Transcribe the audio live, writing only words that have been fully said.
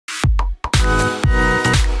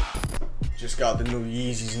Just got the new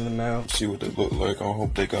Yeezys in the mail. See what they look like. I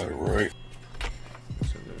hope they got it right.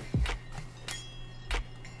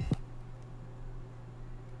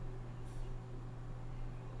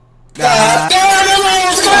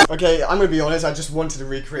 Okay, I'm gonna be honest, I just wanted to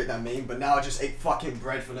recreate that meme, but now I just ate fucking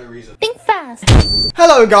bread for no reason. Think fast.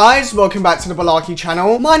 Hello guys, welcome back to the Balarke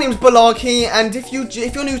channel. My name's Balarke, and if you're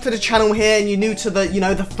new to the channel here and you're new to the,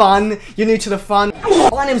 the fun,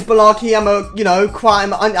 my name's Balarke. I'm a,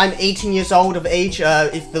 I'm 18 years old of age.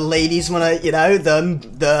 If the ladies wanna,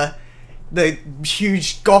 the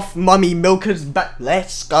huge goth mummy milkers, but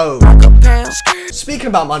let's go. Speaking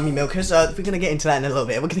about mummy milkers, we're gonna get into that in a little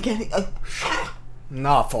bit. We're gonna get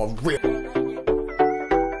nah, for real.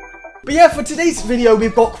 But yeah, for today's video,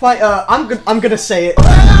 we've got quite I'm gonna say it,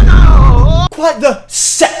 quite the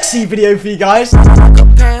sexy video for you guys.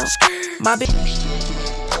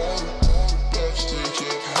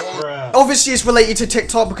 Obviously, it's related to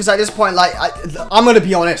TikTok because at this point, like, I'm gonna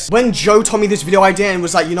be honest. When Joe told me this video idea and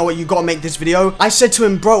was like, you know what, you gotta make this video, I said to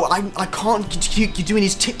him, bro, I can't keep you doing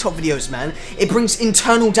these TikTok videos, man. It brings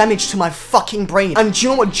internal damage to my fucking brain. And do you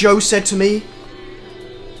know what Joe said to me?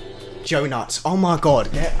 Joe nuts. Oh my god.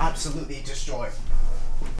 They're absolutely destroyed.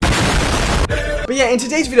 But yeah, in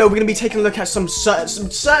today's video, we're gonna be taking a look at some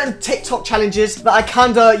certain TikTok challenges that are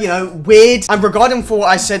kinda, weird. And regarding for what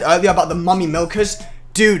I said earlier about the mummy milkers,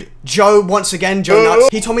 dude, Joe, once again, Joe nuts,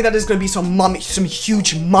 he told me that there's gonna be some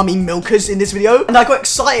huge mummy milkers in this video, and I got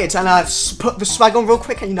excited, and I put the swag on real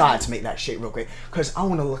quick, and you know I had to make that shit real quick, because I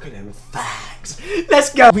want to look at them facts.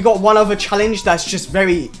 Let's go. We got one other challenge that's just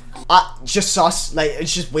very, just sus, like,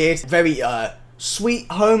 it's just weird, very,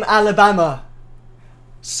 Sweet Home Alabama.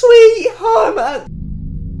 Sweet Home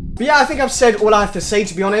But yeah, I think I've said all I have to say,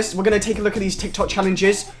 to be honest. We're going to take a look at these TikTok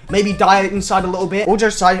challenges. Maybe dive inside a little bit. All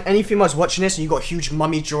just aside, any females watching this and you got huge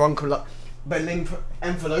mummy drunk Berlin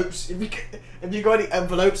envelopes. If you got any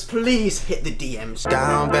envelopes, please hit the DMs.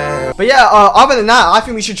 Down bad. But yeah, other than that, I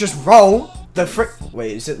think we should just roll the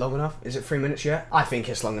Wait, is it long enough? Is it 3 minutes yet? I think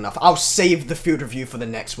it's long enough. I'll save the field review for the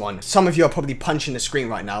next one. Some of you are probably punching the screen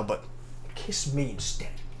right now, but kiss me instead.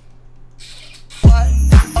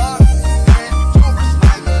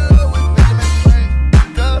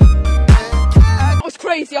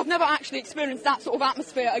 Crazy. I've never actually experienced that sort of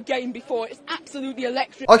atmosphere again before. It's absolutely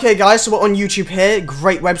electric. Okay, guys, so we're on YouTube here.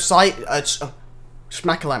 Great website.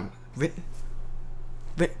 Smackalam.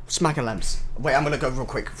 Smackalams. Wait, I'm gonna go real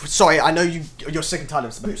quick. Sorry, I know you're sick and tired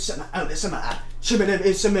of it.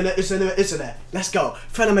 Let's go.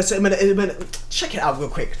 Check it out real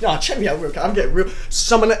quick. No, check me out real quick. I'm getting real.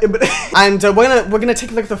 And we're gonna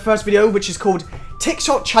take a look at the first video, which is called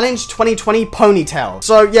TikTok Challenge 2020 Ponytail.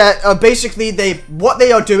 So yeah, basically what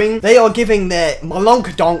they are doing, they are giving their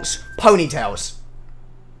malonkadonks ponytails.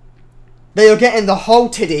 They are getting the whole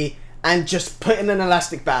titty and just putting an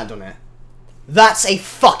elastic band on it. That's a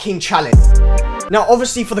fucking challenge. Now,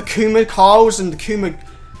 obviously, for the Kuma Carls and the Kuma...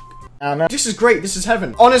 this is great. This is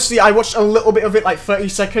heaven. Honestly, I watched a little bit of it, like 30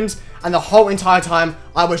 seconds, and the whole entire time,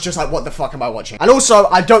 I was just like, what the fuck am I watching? And also,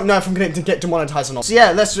 I don't know if I'm going to get demonetized or not. So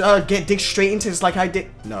yeah, let's dig straight into this like I did...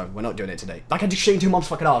 No, we're not doing it today. Like I dig straight into mom's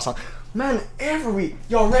fucking ass. Like, man,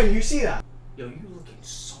 Yo, Ren, you see that? Yo, you looking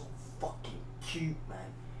so fucking cute,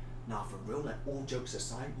 man. Nah, for real, like, all jokes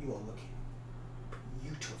aside, you are looking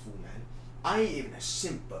beautiful, man. I ain't even a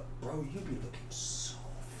simp, but bro, you be looking so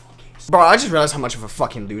fucking... Bro, I just realized how much of a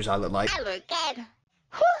fucking loser I look like. I look good.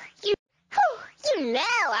 You know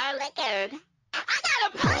I look good. I got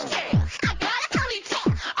a ponytail. I got a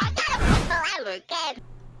ponytail. I look good.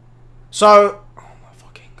 So... Oh my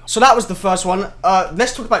fucking god. So that was the first one.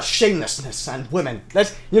 Let's talk about shamelessness and women.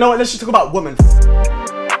 You know what, let's just talk about women. Good.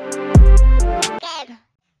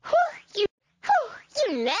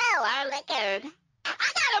 You know I look good. I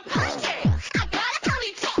got a ponytail.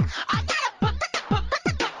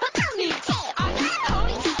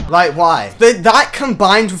 Like, why? That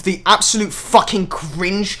combined with the absolute fucking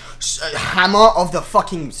cringe hammer of the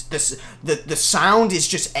fucking, the sound is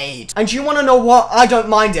just AIDS. And do you want to know what? I don't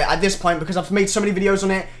mind it at this point because I've made so many videos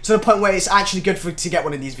on it to the point where it's actually good to get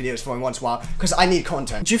one of these videos for me once in a while because I need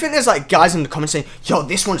content. Do you think there's like guys in the comments saying, yo,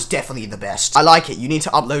 this one's definitely the best? I like it. You need to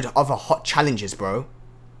upload other hot challenges, bro.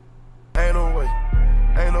 Ain't no way.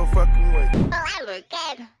 Ain't no fucking way. Oh, I look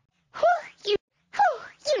good.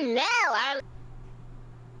 You know I look...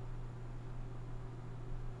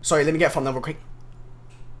 Sorry, let me get a thumbnail real quick.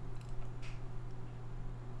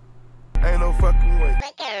 Ain't no fucking way.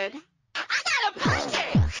 I got a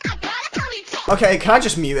ponytail. Okay, can I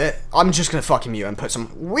just mute it? I'm just gonna fucking mute it and put some...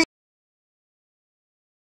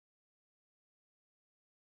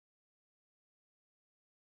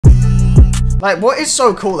 Like, what is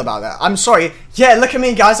so cool about that? I'm sorry. Yeah, look at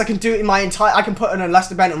me, guys. I can do it in my entire... I can put an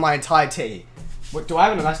elastic band on my entire titty. What, do I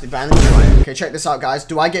have an elastic band? Okay, check this out, guys.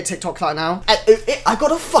 Do I get TikTok clout now? I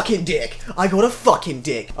got a fucking dick. I got a fucking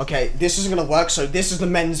dick. Okay, this isn't gonna work, so this is the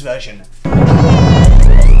men's version.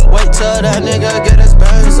 Wait till that nigga get his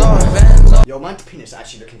bands on. Yo, my penis is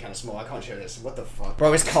actually looking kind of small. I can't show this. What the fuck?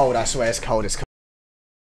 Bro, it's cold. I swear it's cold. It's cold.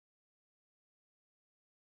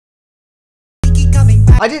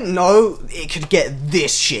 I didn't know it could get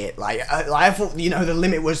this shit. Like I thought, you know, the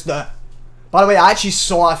limit was the... By the way, I actually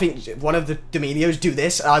saw, I think, one of the D'Amelios do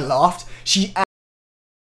this, and I laughed. She...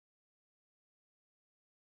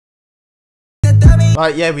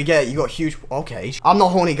 Right, yeah, we get it. You got huge... Okay. I'm not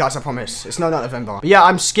horny, guys, I promise. It's not November. But yeah,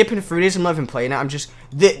 I'm skipping through this. I'm not even playing it. I'm just...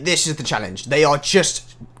 This is the challenge. They are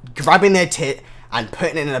just grabbing their tit and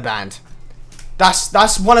putting it in a band.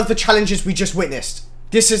 That's one of the challenges we just witnessed.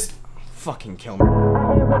 This is... Fucking kill me.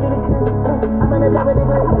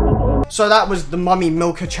 So that was the Mummy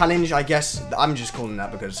Milker challenge, I guess. I'm just calling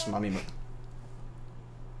that because Mummy Milker.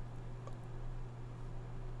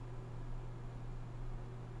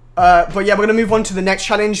 But yeah, we're gonna move on to the next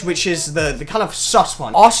challenge, which is the kind of sus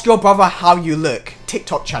one. Ask your brother how you look.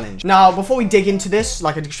 TikTok challenge. Now, before we dig into this,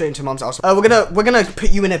 like I dig straight into Mom's house, we're gonna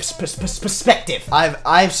put you in a perspective.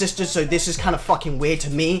 I have sisters, so this is kind of fucking weird to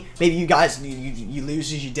me. Maybe you guys, you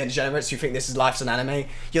losers, you degenerates, you think this is life's an anime.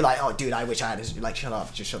 You're like, oh dude, I wish I had this. You're like, shut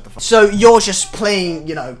up, just shut the fuck. So you're just playing,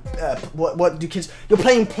 you know, what do kids? You're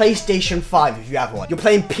playing PlayStation 5 if you have one. You're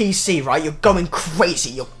playing PC, right? You're going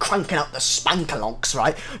crazy. You're cranking out the spankalonks,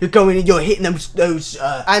 right? You're hitting those,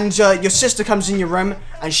 and your sister comes in your room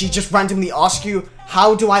and she just randomly asks you,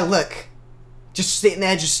 how do I look? Just sitting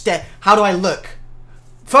there, just stare. How do I look?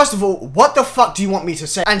 First of all, what the fuck do you want me to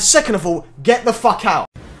say? And second of all, get the fuck out.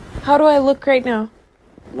 How do I look right now?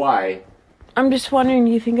 Why? I'm just wondering,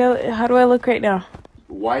 how do I look right now?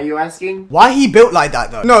 Why are you asking? Why he built like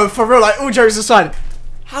that though? No, for real, like, all jokes aside.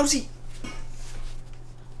 How's he?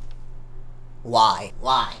 Why?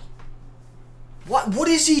 What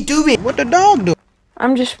is he doing? What the dog do?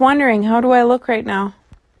 I'm just wondering, how do I look right now?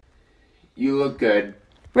 You look good.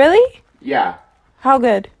 Really? Yeah. How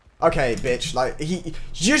good? Okay, bitch, like,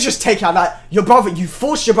 you just take out that, your brother, you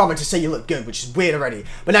forced your brother to say you look good, which is weird already.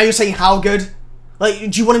 But now you're saying how good?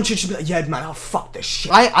 Like, do you want him to just be like, yeah, man, I'll fuck this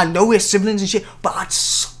shit. I know we're siblings and shit, but I'd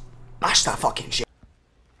smash that fucking shit.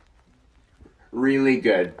 Really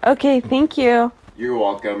good. Okay, thank you. You're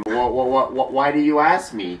welcome. Why do you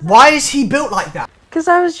ask me? Why is he built like that? Because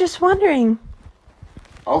I was just wondering.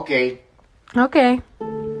 Okay. Okay.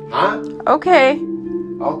 Huh? Okay.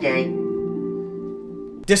 Okay.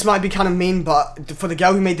 This might be kind of mean, but for the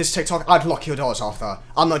girl who made this TikTok, I'd lock your doors after.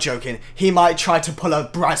 I'm not joking. He might try to pull a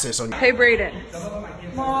Brazos on you. Hey, Brayden.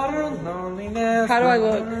 How do I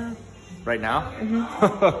look? Right now?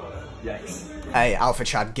 Mm-hmm. Yikes. Hey, Alpha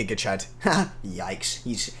Chad, Giga Chad. Yikes.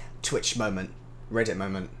 He's Twitch moment. Reddit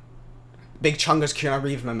moment. Big Chungus Keanu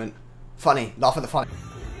Reeves moment. Funny. Laugh at the fun.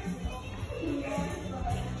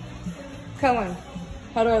 Kellen,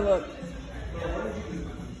 how do I look?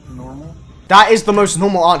 Normal? That is the most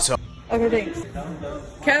normal answer. Okay, thanks.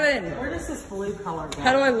 Kevin, where does this blue color go?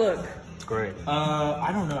 How do I look? It's great. I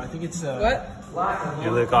don't know. I think it's What? You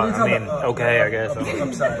look okay, I guess.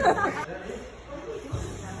 I'm sorry.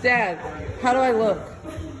 Dad, how do I look?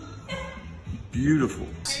 Beautiful.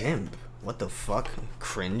 Simp. What the fuck?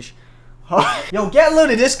 Cringe. Yo, get a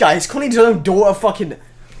load of this guy. He's calling his own daughter fucking...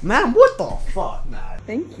 Man, what the fuck, man?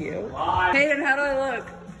 Thank you. Hayden, how do I look?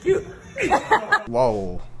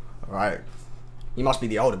 Whoa. Alright. You must be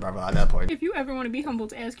the older brother at that point. If you ever want to be humble,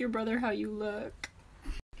 to ask your brother how you look.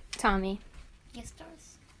 Tommy, Yes,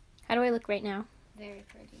 Doris. how do I look right now? Very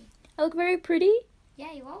pretty. I look very pretty.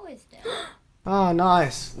 Yeah, you always do. Oh,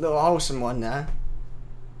 nice. Little wholesome one there.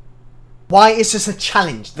 Why is this a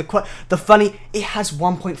challenge? The funny, it has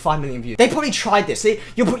 1.5 million views. They probably tried this.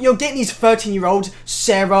 You're getting these 13-year-olds,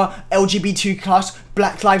 Sarah, LGBT+,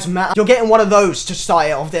 Black Lives Matter. You're getting one of those to start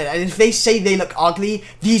it off there. And if they say they look ugly,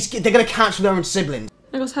 they're gonna cancel their own siblings.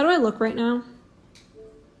 Nicholas, how do I look right now?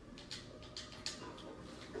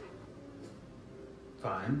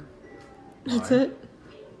 Fine. That's it.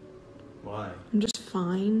 Why? I'm just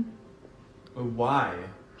fine. Why?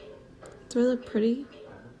 Do I look pretty?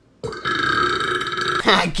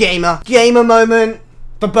 Gamer moment.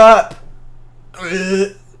 The burp.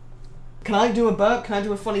 Can I do a burp? Can I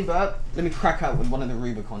do a funny burp? Let me crack out with one of the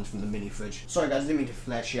Rubicons from the mini fridge. Sorry guys, I didn't mean to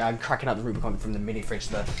flash. Yeah, I'm cracking out the Rubicon from the mini fridge,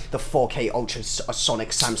 the 4K Ultra Sonic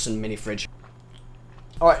Samsung mini fridge.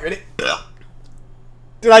 Alright, ready?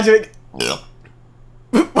 Did I do it?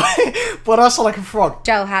 But I sound like a frog.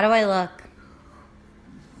 Joe, how do I look?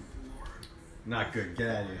 Not good. Get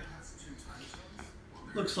out of here.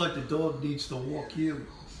 Looks like the dog needs to walk you.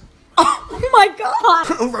 Oh my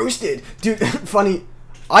god! Roasted. Dude, funny.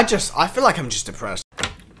 I feel like I'm just depressed.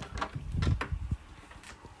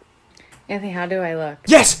 Anthony, how do I look?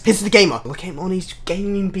 Yes! He's the gamer. Look at him on his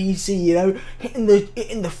gaming PC, you know? Hitting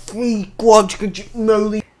the free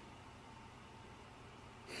guacamole.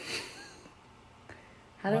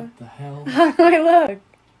 What the hell? How do I look?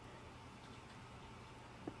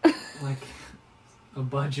 Like a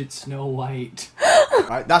budget Snow White.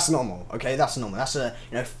 Alright, that's normal, okay? That's normal. That's a,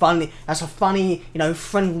 funny,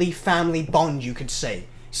 friendly family bond, you could say.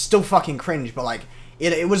 Still fucking cringe, but like,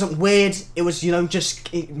 it wasn't weird. It was,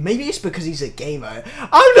 maybe it's because he's a gamer.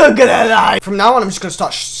 I'm not gonna lie. From now on, I'm just gonna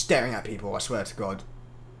start staring at people, I swear to God.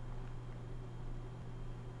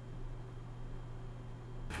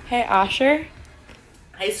 Hey, Asher.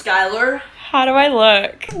 Hey, Skylar. How do I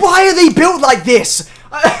look? Why are they built like this?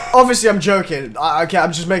 Obviously, I'm joking. Okay,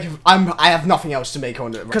 I'm just making. I have nothing else to make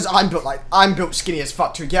on it because I'm built skinny as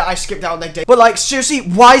fuck too. Yeah, I skipped out leg day. But like, seriously,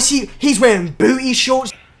 why is he's wearing booty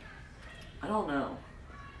shorts? I don't know.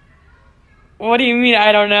 What do you mean,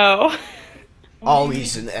 I don't know? Oh,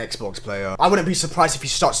 he's an Xbox player. I wouldn't be surprised if he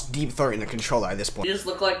starts deep throating the controller at this point. You just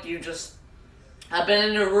look like you just have been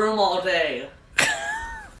in your room all day.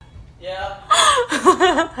 Yeah.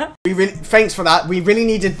 Thanks for that. We really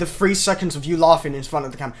needed the 3 seconds of you laughing in front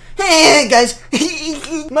of the camera. Hey guys,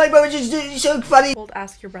 my brother just did so funny.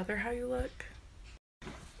 Ask your brother how you look.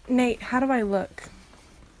 Nate, how do I look?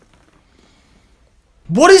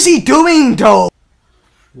 What is he doing, though?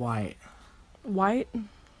 White. White?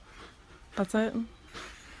 That's it?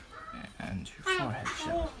 And your forehead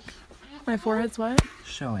showing. My forehead's what?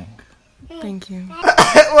 Showing. Thank you.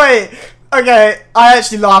 Wait, okay, I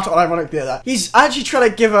actually laughed ironically at that. He's actually trying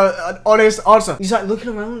to give an honest answer. He's like looking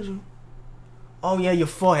around. Oh yeah, your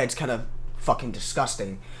forehead's kind of fucking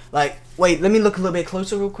disgusting. Like, wait, let me look a little bit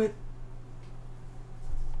closer real quick.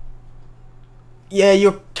 Yeah,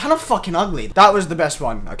 you're kind of fucking ugly. That was the best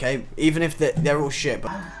one, okay? Even if they're all shit,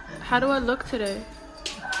 but... How do I look today?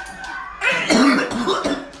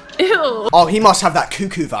 Ew. Oh, he must have that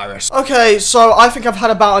cuckoo virus. Okay, so I think I've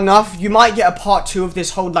had about enough. You might get a part 2 of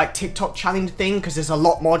this whole, like, TikTok challenge thing, because there's a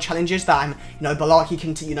lot more challenges that I'm, Balarke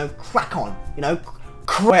can, crack on,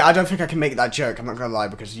 Wait, I don't think I can make that joke, I'm not gonna lie,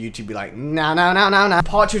 because YouTube be like, nah.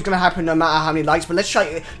 Part 2 is gonna happen no matter how many likes, but let's try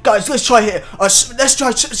it. Guys, let's try it. Let's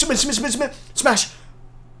try smash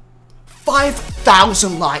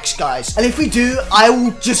 5,000 likes, guys. And if we do, I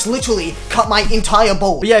will just literally cut my entire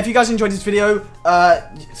bowl. But yeah, if you guys enjoyed this video,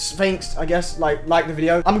 thanks, I guess, like the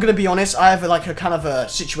video. I'm gonna be honest, I have a kind of a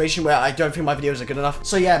situation where I don't think my videos are good enough.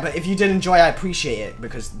 So yeah, but if you did enjoy, I appreciate it,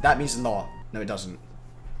 because that means a lot. No, it doesn't.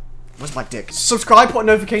 Where's my dick? Subscribe, put on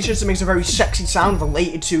notifications, it makes a very sexy sound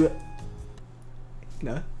related to...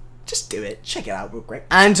 just do it. Check it out real quick.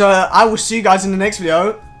 And I will see you guys in the next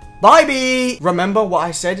video. Bye-bye! Remember what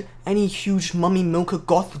I said? Any huge mummy milker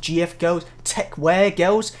goth GF girls, tech wear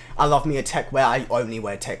girls? I love me a tech wear, I only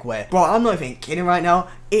wear tech wear. Bro, I'm not even kidding right now.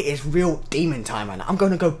 It is real demon time right now. I'm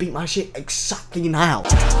gonna go beat my shit exactly now.